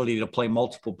versatility to play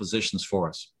multiple positions for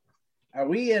us. Are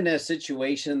we in a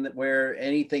situation where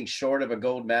anything short of a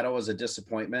gold medal is a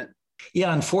disappointment?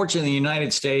 Yeah, unfortunately, the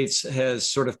United States has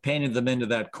sort of painted them into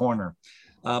that corner,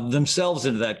 themselves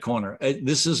into that corner.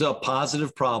 This is a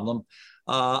positive problem.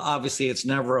 Obviously, it's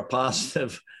never a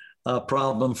positive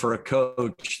problem for a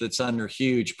coach that's under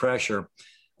huge pressure,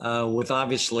 with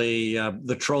obviously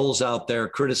the trolls out there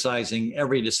criticizing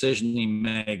every decision he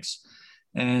makes.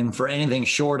 And for anything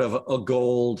short of a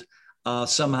gold,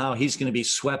 somehow he's going to be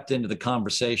swept into the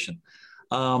conversation.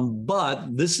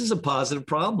 But this is a positive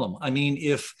problem. I mean,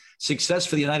 if success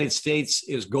for the United States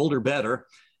is gold or better,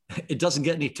 it doesn't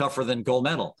get any tougher than gold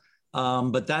medal.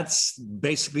 But that's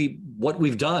basically what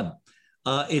we've done.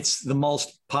 It's the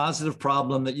most positive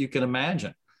problem that you can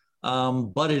imagine.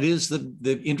 But it is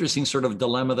the interesting sort of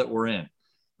dilemma that we're in.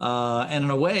 And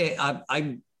in a way,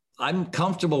 I'm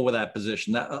comfortable with that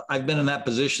position. I've been in that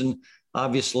position,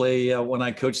 obviously, when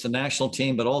I coached the national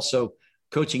team, but also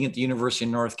coaching at the University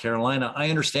of North Carolina. I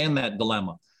understand that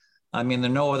dilemma. I mean, there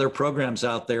are no other programs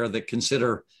out there that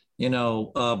consider,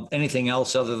 anything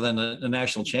else other than a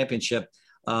national championship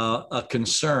a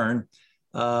concern.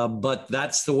 But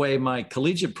that's the way my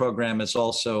collegiate program is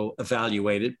also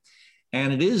evaluated.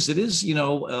 And it is, an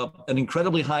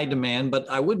incredibly high demand, but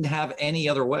I wouldn't have any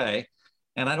other way.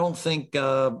 And I don't think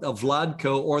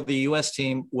Vlatko or the U.S.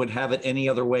 team would have it any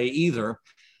other way either,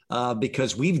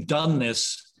 because we've done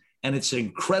this, and it's an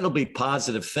incredibly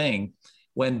positive thing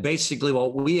when basically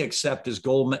what we accept is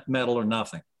gold medal or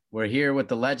nothing. We're here with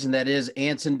the legend that is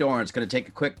Anson Dorrance. Going to take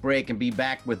a quick break and be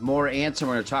back with more Anson.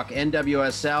 We're going to talk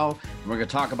NWSL. We're going to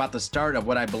talk about the start of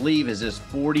what I believe is his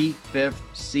 45th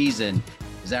season.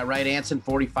 Is that right, Anson?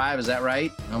 45, is that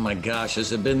right? Oh, my gosh.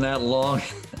 Has it been that long?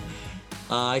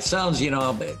 It sounds,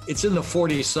 it's in the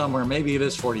 40s somewhere. Maybe it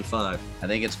is 45. I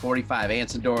think it's 45.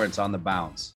 Anson Dorrance on the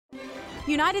bounce.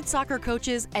 United Soccer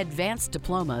Coaches Advanced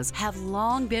Diplomas have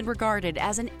long been regarded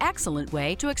as an excellent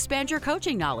way to expand your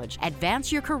coaching knowledge,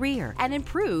 advance your career, and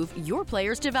improve your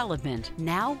players' development.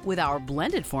 Now, with our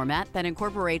blended format that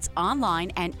incorporates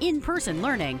online and in-person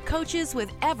learning, coaches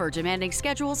with ever-demanding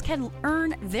schedules can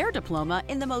earn their diploma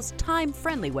in the most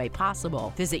time-friendly way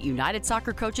possible. Visit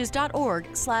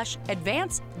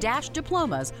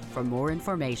unitedsoccercoaches.org/advanced-diplomas for more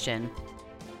information.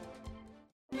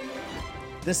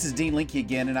 This is Dean Linke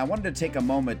again, and I wanted to take a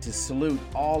moment to salute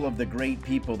all of the great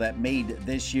people that made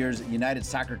this year's United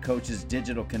Soccer Coaches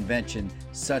Digital Convention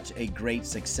such a great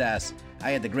success.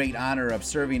 I had the great honor of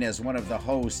serving as one of the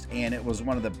hosts, and it was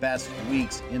one of the best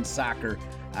weeks in soccer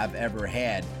I've ever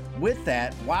had. With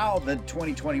that, while the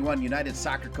 2021 United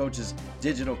Soccer Coaches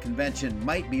Digital Convention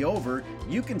might be over,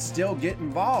 you can still get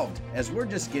involved, as we're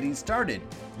just getting started.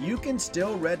 You can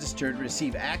still register to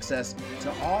receive access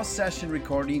to all session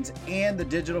recordings and the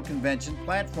digital convention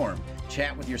platform.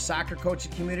 Chat with your soccer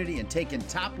coaching community and take in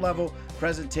top-level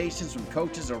presentations from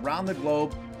coaches around the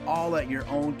globe, all at your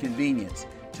own convenience.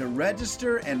 To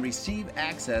register and receive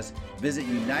access, visit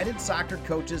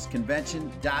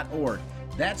UnitedSoccerCoachesConvention.org.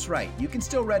 That's right, you can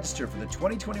still register for the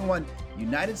 2021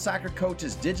 United Soccer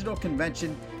Coaches Digital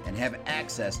Convention and have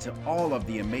access to all of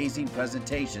the amazing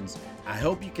presentations. I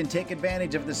hope you can take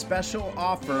advantage of the special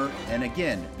offer, and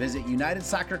again, visit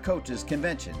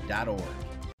UnitedSoccerCoachesConvention.org.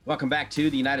 Welcome back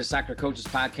to the United Soccer Coaches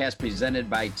Podcast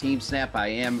presented by Team Snap. I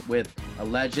am with a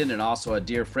legend and also a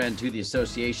dear friend to the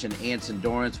association, Anson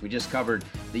Dorrance. We just covered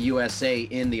the USA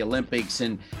in the Olympics.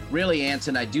 And really,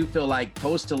 Anson, I do feel like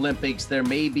post-Olympics, there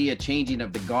may be a changing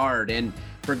of the guard. And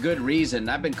for good reason.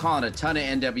 I've been calling a ton of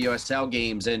NWSL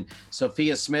games, and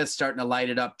Sophia Smith starting to light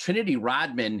it up. Trinity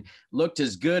Rodman looked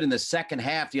as good in the second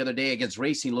half the other day against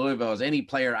Racing Louisville as any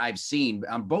player I've seen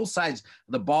on both sides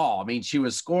of the ball. I mean, she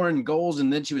was scoring goals,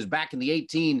 and then she was back in the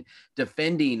 18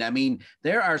 defending. I mean,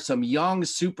 there are some young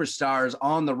superstars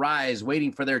on the rise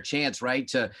waiting for their chance, right,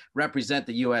 to represent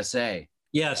the USA.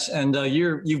 Yes, and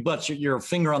you've got your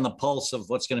finger on the pulse of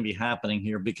what's going to be happening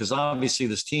here, because obviously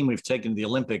this team we've taken to the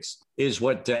Olympics is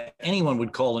what anyone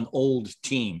would call an old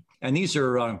team. And these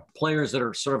are players that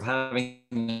are sort of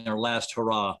having their last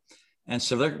hurrah. And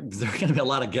so there are going to be a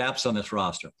lot of gaps on this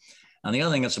roster. And the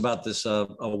other thing that's about this a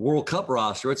World Cup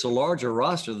roster, it's a larger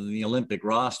roster than the Olympic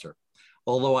roster.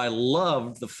 Although I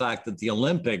loved the fact that the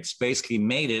Olympics basically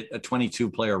made it a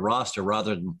 22-player roster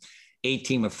rather than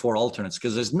 18 with 4 alternates,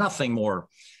 because there's nothing more,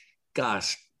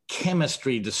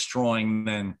 chemistry destroying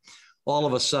than all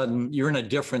of a sudden you're in a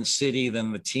different city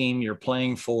than the team you're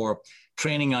playing for,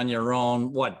 training on your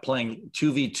own, playing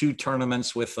 2v2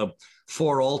 tournaments with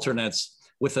 4 alternates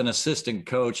with an assistant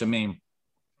coach. I mean,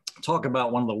 talk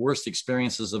about one of the worst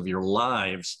experiences of your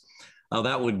lives.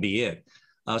 That would be it.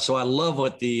 So I love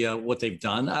what they've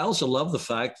done. I also love the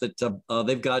fact that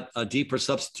they've got a deeper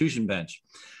substitution bench.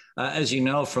 As you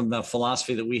know, from the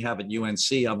philosophy that we have at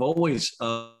UNC, I've always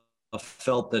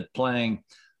felt that playing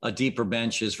a deeper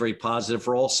bench is very positive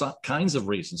for all kinds of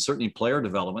reasons, certainly player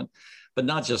development, but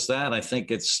not just that. I think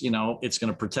it's going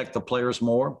to protect the players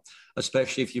more,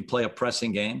 especially if you play a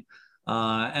pressing game.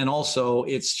 And also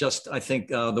it's just, I think,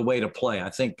 the way to play. I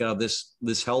think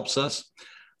this helps us.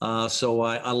 So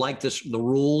I like the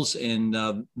rules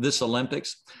in this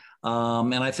Olympics.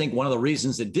 And I think one of the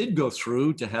reasons it did go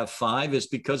through to have 5 is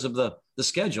because of the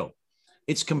schedule.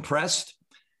 It's compressed.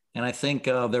 And I think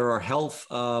there are health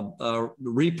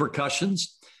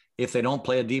repercussions if they don't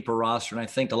play a deeper roster. And I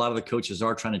think a lot of the coaches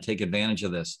are trying to take advantage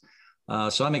of this.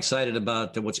 So I'm excited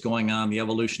about what's going on, the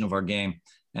evolution of our game.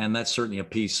 And that's certainly a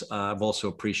piece I've also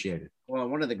appreciated. Well,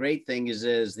 one of the great things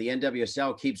is the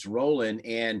NWSL keeps rolling,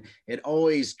 and it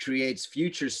always creates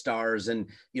future stars. And,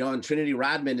 and Trinity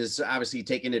Rodman is obviously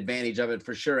taking advantage of it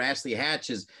for sure. Ashley Hatch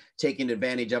is taking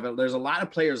advantage of it. There's a lot of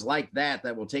players like that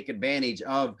will take advantage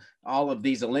of all of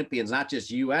these Olympians, not just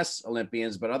U.S.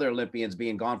 Olympians, but other Olympians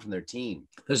being gone from their team.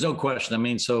 There's no question. I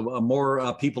mean, so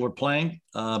more people are playing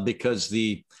because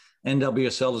the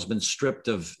NWSL has been stripped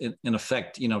of, in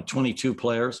effect, 22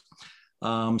 players.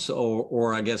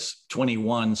 Or I guess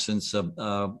 21 since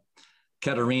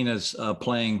Katarina's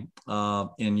playing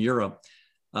in Europe.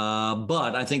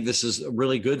 But I think this is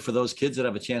really good for those kids that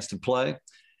have a chance to play.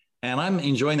 And I'm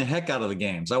enjoying the heck out of the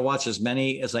games. I watch as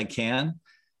many as I can,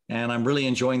 and I'm really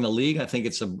enjoying the league. I think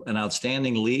it's an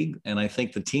outstanding league, and I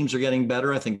think the teams are getting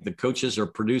better. I think the coaches are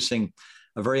producing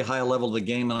a very high level of the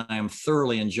game, and I am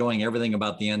thoroughly enjoying everything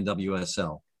about the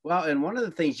NWSL. Well, and one of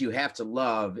the things you have to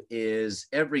love is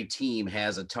every team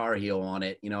has a Tar Heel on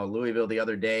it. Louisville the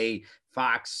other day,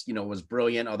 Fox, was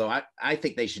brilliant. Although I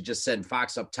think they should just send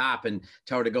Fox up top and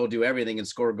tell her to go do everything and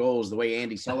score goals the way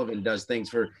Andy Sullivan does things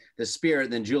for the Spirit.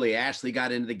 And then Julia Ashley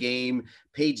got into the game.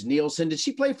 Paige Nielsen, did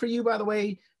she play for you, by the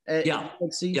way? Yeah.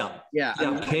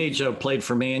 Paige played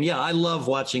for me. And I love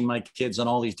watching my kids on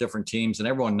all these different teams. And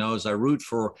everyone knows I root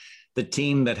for the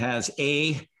team that has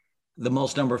the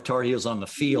most number of Tar Heels on the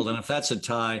field. And if that's a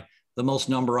tie, the most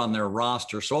number on their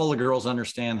roster. So all the girls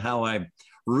understand how I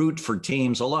root for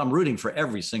teams, although I'm rooting for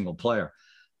every single player.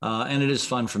 And it is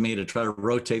fun for me to try to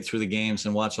rotate through the games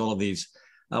and watch all of these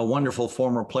wonderful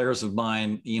former players of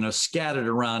mine, scattered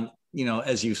around,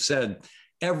 as you said,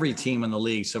 every team in the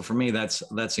league. So for me,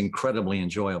 that's incredibly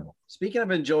enjoyable. Speaking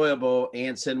of enjoyable,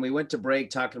 Anson, we went to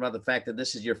break talking about the fact that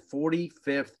this is your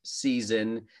 45th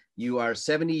season. You are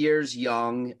 70 years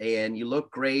young and you look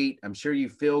great. I'm sure you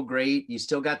feel great. You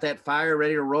still got that fire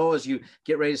ready to roll as you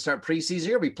get ready to start preseason.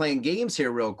 You'll be playing games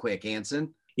here real quick,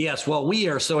 Anson. Yes. Well, we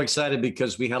are so excited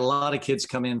because we had a lot of kids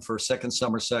come in for a second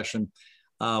summer session,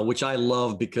 which I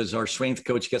love because our strength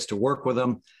coach gets to work with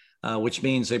them, which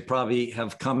means they probably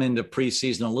have come into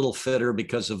preseason a little fitter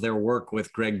because of their work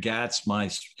with Greg Gatz,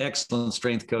 my excellent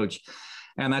strength coach.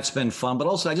 And that's been fun. But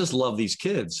also, I just love these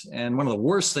kids. And one of the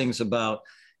worst things about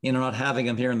not having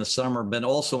them here in the summer, but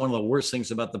also one of the worst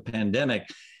things about the pandemic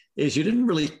is you didn't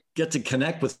really get to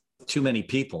connect with too many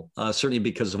people, certainly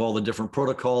because of all the different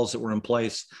protocols that were in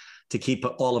place to keep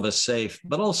all of us safe.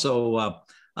 But also,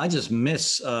 I just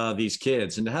miss these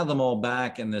kids, and to have them all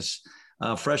back in this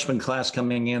freshman class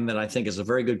coming in that I think is a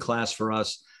very good class for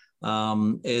us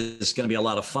is going to be a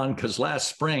lot of fun, because last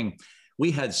spring we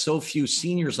had so few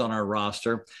seniors on our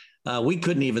roster. We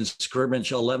couldn't even scrimmage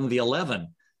 11v11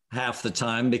 half the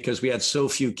time because we had so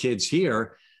few kids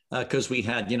here, because we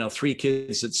had, 3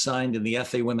 kids that signed in the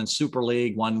FA Women's Super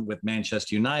League, one with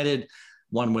Manchester United,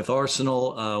 one with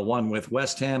Arsenal, one with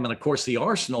West Ham. And of course, the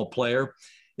Arsenal player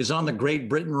is on the Great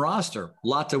Britain roster.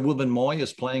 Lotte Wubben-Moy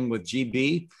is playing with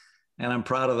GB, and I'm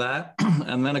proud of that.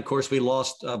 And then, of course, we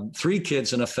lost 3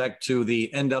 kids in effect to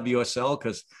the NWSL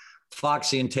because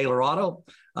Foxy and Taylor Otto,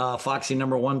 Foxy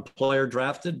number 1 player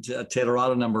drafted, Taylor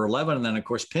Otto number 11. And then, of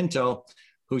course, Pinto,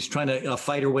 who's trying to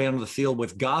fight her way onto the field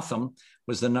with Gotham,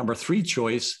 was the number 3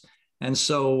 choice. And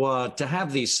so to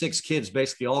have these 6 kids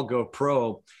basically all go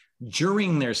pro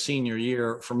during their senior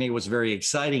year, for me, was very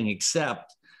exciting,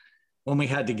 except when we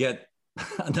had to get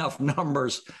enough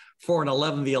numbers for an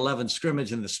 11v11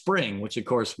 scrimmage in the spring, which of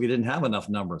course we didn't have enough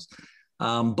numbers.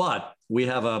 But we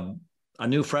have a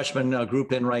new freshman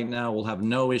group in right now. We'll have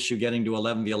no issue getting to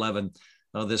 11v11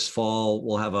 this fall.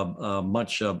 We'll have a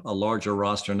much larger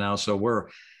roster now. So we're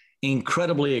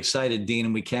incredibly excited, Dean,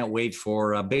 and we can't wait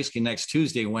for basically next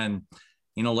Tuesday when,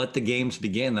 let the games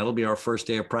begin. That'll be our first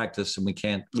day of practice, and we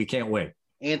can't wait.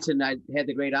 Anson, I had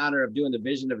the great honor of doing the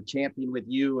Vision of a Champion with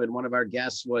you, and one of our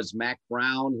guests was Mac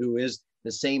Brown, who is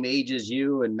the same age as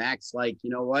you. And Mac's like,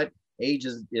 you know what? Age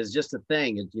is just a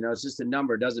thing. It's just a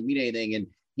number. It doesn't mean anything. And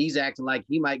he's acting like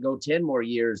he might go 10 more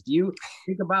years. Do you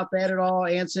think about that at all,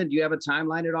 Anson? Do you have a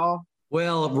timeline at all?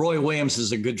 Well, Roy Williams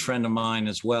is a good friend of mine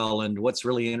as well. And what's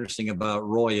really interesting about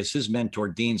Roy is his mentor,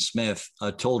 Dean Smith,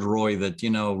 told Roy that,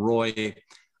 Roy,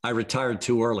 I retired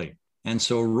too early. And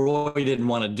so Roy didn't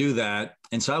want to do that.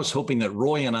 And so I was hoping that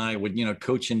Roy and I would,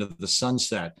 coach into the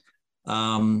sunset.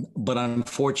 But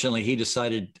unfortunately, he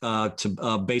decided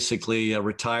to basically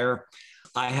retire.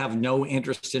 I have no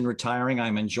interest in retiring.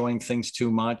 I'm enjoying things too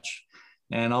much.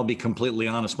 And I'll be completely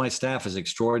honest, my staff is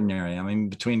extraordinary. I mean,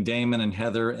 between Damon and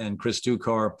Heather and Chris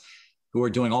Dukar, who are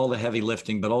doing all the heavy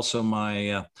lifting, but also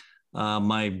my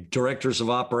directors of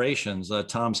operations,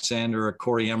 Tom Sander,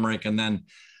 Corey Emmerich, and then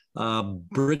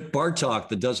Britt Bartok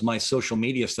that does my social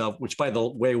media stuff, which, by the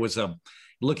way, was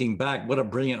looking back, what a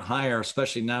brilliant hire,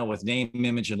 especially now with name,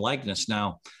 image, and likeness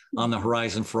now on the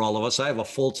horizon for all of us. I have a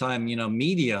full-time,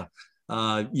 media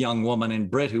young woman in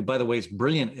Britt, who, by the way, is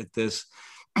brilliant at this.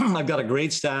 I've got a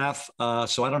great staff,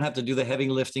 so I don't have to do the heavy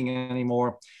lifting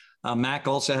anymore. Mac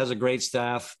also has a great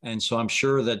staff, and so I'm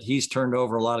sure that he's turned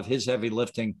over a lot of his heavy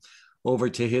lifting over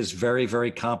to his very,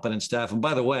 very competent staff. And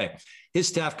by the way, his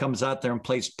staff comes out there and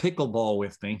plays pickleball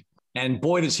with me. And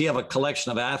boy, does he have a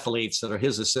collection of athletes that are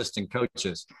his assistant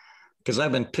coaches, because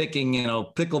I've been picking,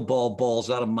 pickleball balls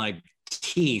out of my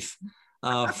teeth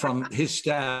from his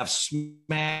staff,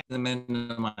 smashing them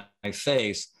into my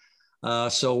face.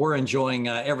 So we're enjoying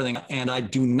everything. And I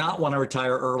do not want to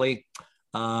retire early.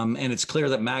 And it's clear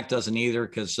that Mac doesn't either,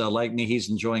 because like me, he's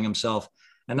enjoying himself.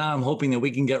 And now I'm hoping that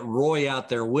we can get Roy out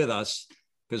there with us,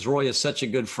 because Roy is such a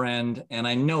good friend. And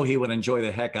I know he would enjoy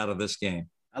the heck out of this game.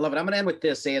 I love it. I'm going to end with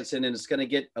this, Anson, and it's going to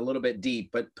get a little bit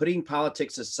deep, but putting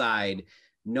politics aside,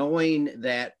 knowing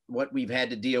that what we've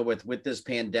had to deal with this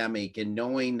pandemic, and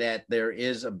knowing that there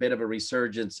is a bit of a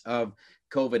resurgence of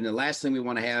COVID. And the last thing we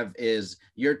want to have is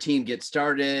your team get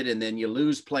started and then you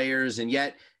lose players. And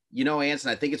yet, Anson,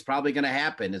 I think it's probably going to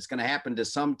happen. It's going to happen to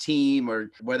some team,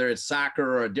 or whether it's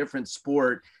soccer or a different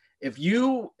sport. If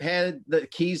you had the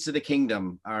keys to the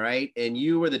kingdom, all right, and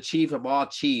you were the chief of all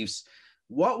chiefs,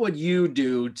 what would you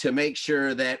do to make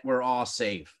sure that we're all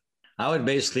safe? I would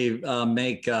basically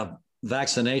make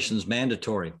vaccinations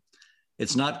mandatory.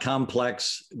 It's not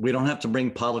complex. We don't have to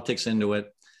bring politics into it.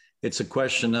 It's a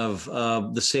question of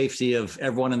the safety of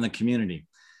everyone in the community.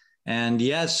 And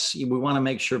yes, we want to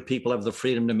make sure people have the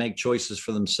freedom to make choices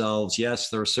for themselves. Yes,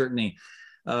 there are certainly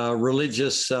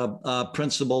religious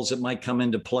principles that might come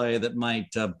into play that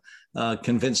might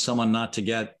convince someone not to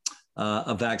get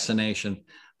a vaccination.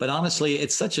 But honestly,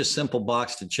 it's such a simple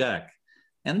box to check.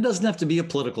 And it doesn't have to be a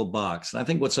political box. And I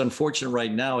think what's unfortunate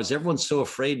right now is everyone's so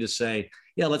afraid to say,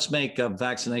 yeah, let's make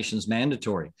vaccinations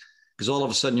mandatory, because all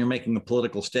of a sudden you're making a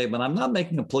political statement. I'm not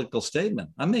making a political statement.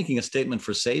 I'm making a statement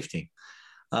for safety.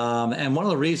 And one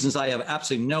of the reasons I have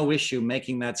absolutely no issue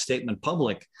making that statement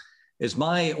public is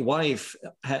my wife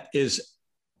is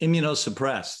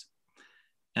immunosuppressed.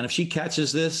 And if she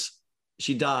catches this,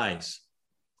 she dies.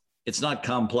 It's not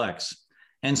complex.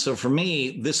 And so for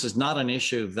me, this is not an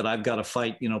issue that I've got to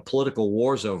fight, political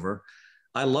wars over.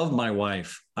 I love my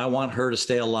wife. I want her to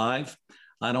stay alive.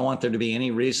 I don't want there to be any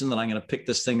reason that I'm going to pick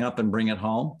this thing up and bring it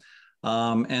home.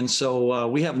 And so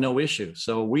we have no issue.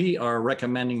 So we are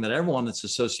recommending that everyone that's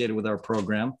associated with our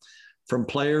program, from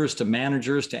players to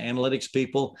managers to analytics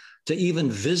people to even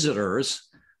visitors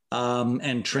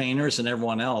and trainers and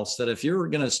everyone else, that if you're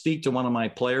going to speak to one of my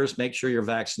players, make sure you're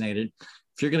vaccinated.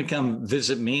 If you're going to come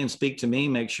visit me and speak to me,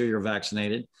 make sure you're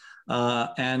vaccinated.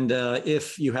 And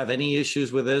if you have any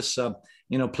issues with this,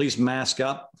 please mask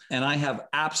up. And I have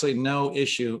absolutely no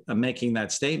issue making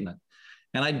that statement.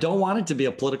 And I don't want it to be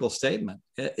a political statement.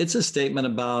 It's a statement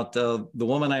about the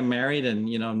woman I married in,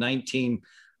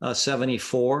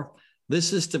 1974.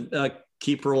 This is to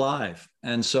keep her alive.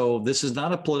 And so this is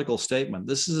not a political statement.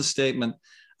 This is a statement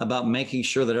about making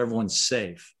sure that everyone's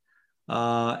safe.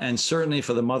 And certainly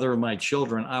for the mother of my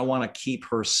children, I want to keep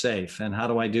her safe. And how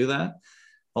do I do that?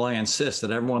 Well, I insist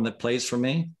that everyone that plays for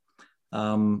me,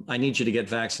 I need you to get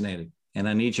vaccinated, and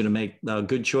I need you to make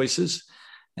good choices.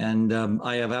 And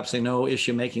I have absolutely no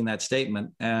issue making that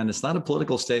statement. And it's not a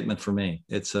political statement for me.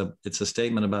 It's a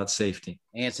statement about safety.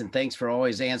 Anson, thanks for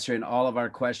always answering all of our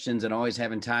questions and always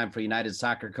having time for United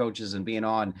Soccer Coaches and being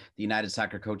on the United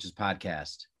Soccer Coaches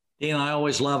podcast. Dean, I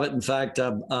always love it. In fact,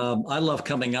 I love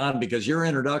coming on because your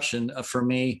introduction for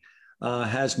me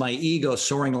has my ego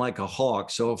soaring like a hawk.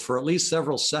 So for at least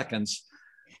several seconds,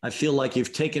 I feel like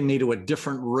you've taken me to a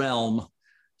different realm.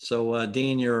 So,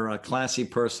 Dean, you're a classy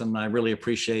person. I really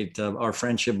appreciate our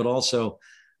friendship, but also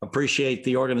appreciate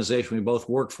the organization we both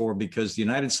work for, because the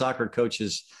United Soccer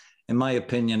Coaches, in my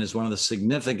opinion, is one of the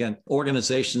significant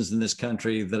organizations in this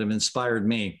country that have inspired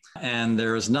me. And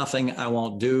there is nothing I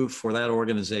won't do for that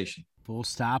organization. Full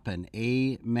stop and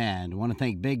amen. I want to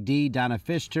thank Big D, Donna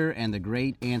Fischer, and the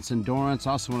great Anson Dorrance.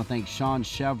 Also want to thank Sean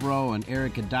Chevrolet and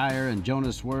Erica Dyer and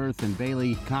Jonas Worth and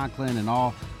Bailey Conklin and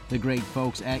all the great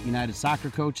folks at United Soccer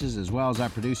Coaches, as well as our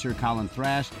producer, Colin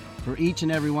Thrash. For each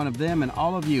and every one of them and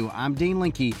all of you, I'm Dean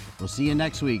Linke. We'll see you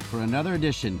next week for another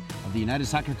edition of the United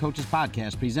Soccer Coaches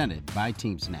podcast presented by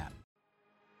TeamSnap.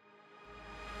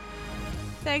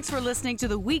 Thanks for listening to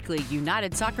the weekly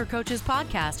United Soccer Coaches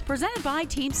podcast presented by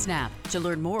TeamSnap. To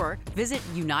learn more, visit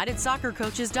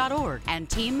unitedsoccercoaches.org and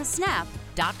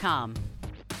teamsnap.com.